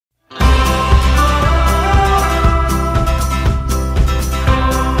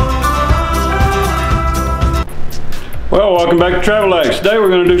welcome back to Travel X. Today we're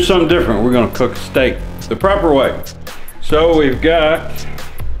going to do something different. We're going to cook a steak the proper way. So we've got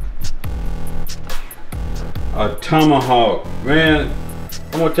a tomahawk. Man,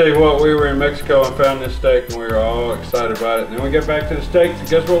 I'm going to tell you what, we were in Mexico and found this steak and we were all excited about it. And then we get back to the steaks and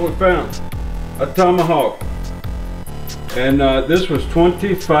guess what we found? A tomahawk. And this was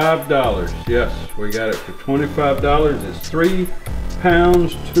 $25. Yes, we got it for $25. It's 3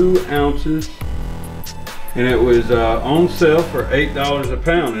 pounds, 2 ounces. And it was on sale for $8 a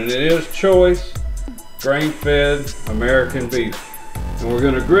pound. And it is choice, grain-fed American beef. And we're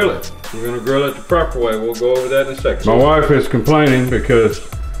gonna grill it. We're gonna grill it the proper way. We'll go over that in a second. My wife is complaining because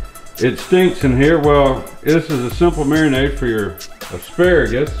it stinks in here. Well, this is a simple marinade for your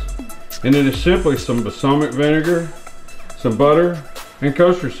asparagus. And it is simply some balsamic vinegar, some butter, and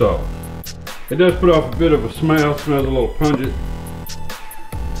kosher salt. It does put off a bit of a smell, smells a little pungent,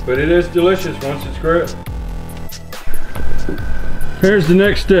 but it is delicious once it's grilled. Here's the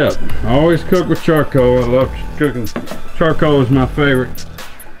next step. I always cook with charcoal. I love cooking. Charcoal is my favorite.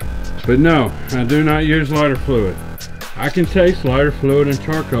 But no, I do not use lighter fluid. I can taste lighter fluid in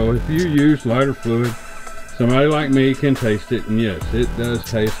charcoal. If you use lighter fluid, somebody like me can taste it, and yes, it does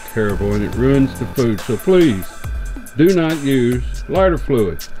taste terrible and it ruins the food. So please, do not use lighter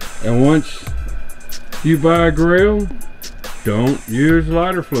fluid. And once you buy a grill, don't use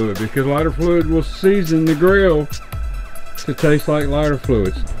lighter fluid because lighter fluid will season the grill to taste like lighter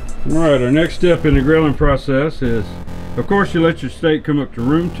fluids. All right, our next step in the grilling process is, of course, you let your steak come up to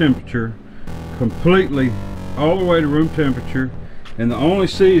room temperature, completely all the way to room temperature. And the only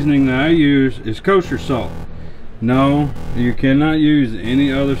seasoning that I use is kosher salt. No, you cannot use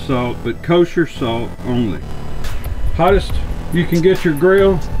any other salt but kosher salt only. Hottest you can get your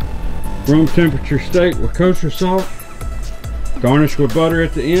grill, room temperature steak with kosher salt, garnish with butter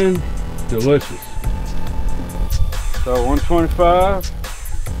at the end, delicious. So 125,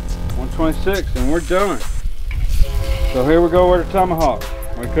 126, and we're done. So here we go with the tomahawk.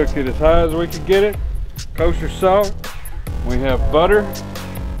 We cooked it as high as we could get it, kosher salt. We have butter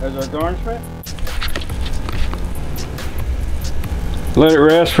as our garnishment. Let it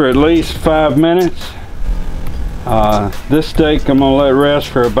rest for at least 5 minutes. This steak I'm gonna let rest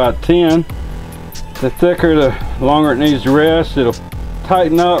for about 10. The thicker, the longer it needs to rest. It'll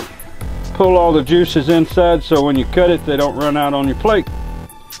tighten up, pull all the juices inside, so when you cut it, they don't run out on your plate.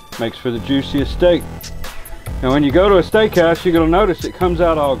 Makes for the juiciest steak. And when you go to a steakhouse, you're gonna notice it comes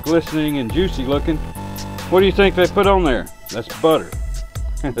out all glistening and juicy looking. What do you think they put on there? That's butter.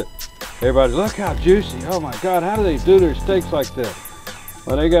 Everybody, look how juicy. Oh my God, how do they do their steaks like that?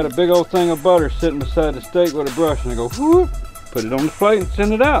 Well, they got a big old thing of butter sitting beside the steak with a brush, and they go whoop, put it on the plate and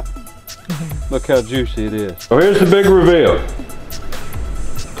send it out. Look how juicy it is. So here's the big reveal.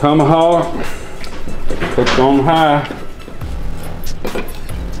 Tomahawk, cooked on high.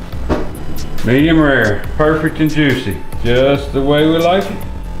 Medium rare, perfect and juicy, just the way we like it.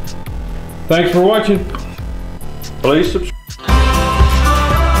 Thanks for watching. Please subscribe.